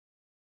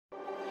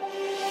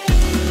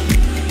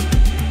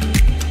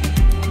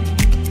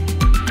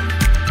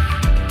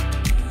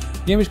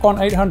The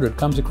ImageQuant 800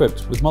 comes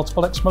equipped with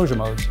multiple exposure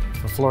modes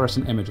for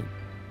fluorescent imaging.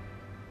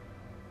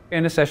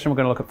 In this session, we're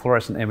going to look at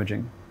fluorescent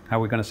imaging, how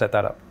we're going to set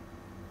that up.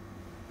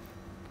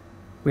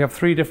 We have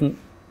three different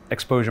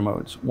exposure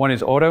modes. One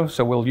is auto,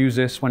 so we'll use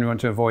this when we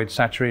want to avoid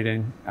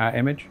saturating our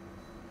image.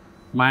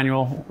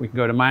 Manual, we can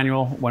go to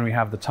manual when we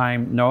have the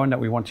time known that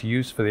we want to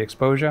use for the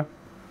exposure.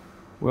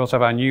 We also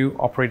have our new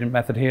operating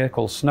method here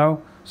called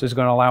snow. So it's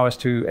going to allow us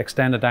to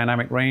extend the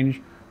dynamic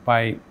range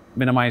by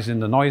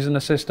minimizing the noise in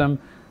the system.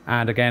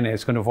 And again,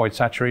 it's going to avoid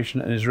saturation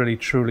and is really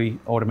truly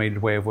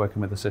automated way of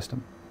working with the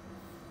system.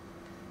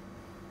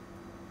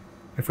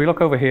 If we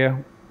look over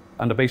here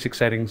under basic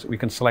settings, we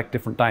can select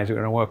different dyes that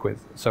we're going to work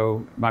with.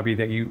 So it might be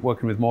that you're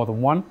working with more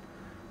than one.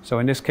 So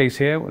in this case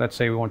here, let's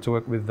say we want to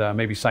work with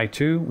maybe Psi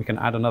 2, we can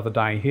add another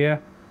dye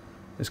here.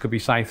 This could be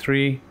Psi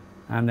 3,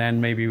 and then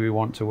maybe we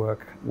want to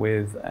work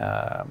with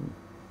an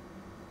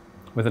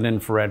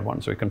infrared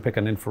one. So we can pick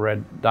an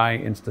infrared dye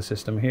into the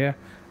system here,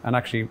 and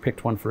actually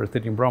picked one for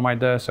ruthenium bromide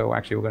there. So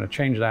actually we're going to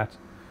change that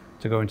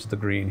to go into the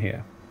green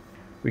here.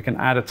 We can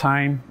add a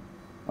time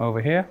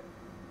over here.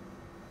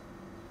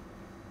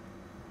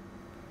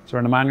 So we're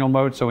in the manual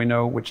mode, so we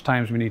know which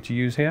times we need to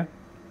use here.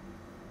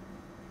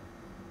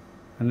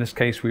 In this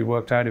case, we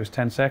worked out it was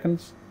 10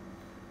 seconds.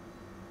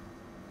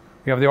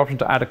 We have the option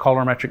to add a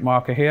colorimetric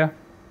marker here.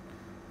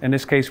 In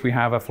this case, we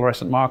have a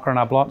fluorescent marker on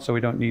our blot, so we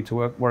don't need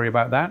to worry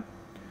about that.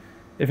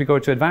 If you go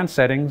to advanced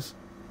settings,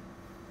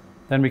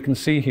 then we can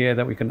see here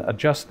that we can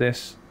adjust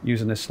this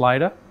using this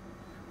slider.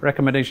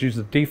 Recommendation use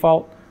the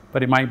default,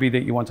 but it might be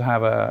that you want to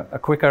have a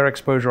quicker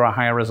exposure or a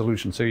higher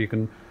resolution, so you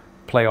can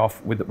play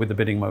off with the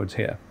bidding modes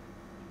here.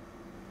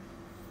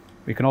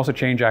 We can also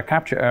change our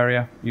capture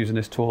area using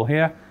this tool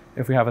here.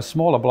 If we have a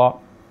smaller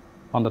blot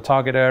on the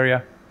target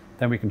area,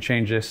 then we can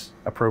change this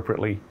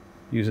appropriately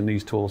using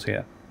these tools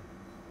here.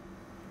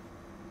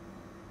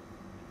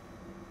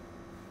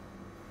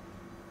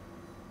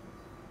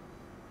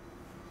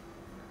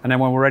 And then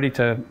when we're ready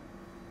to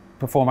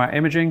perform our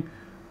imaging,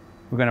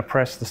 we're going to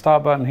press the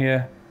start button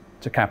here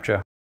to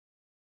capture.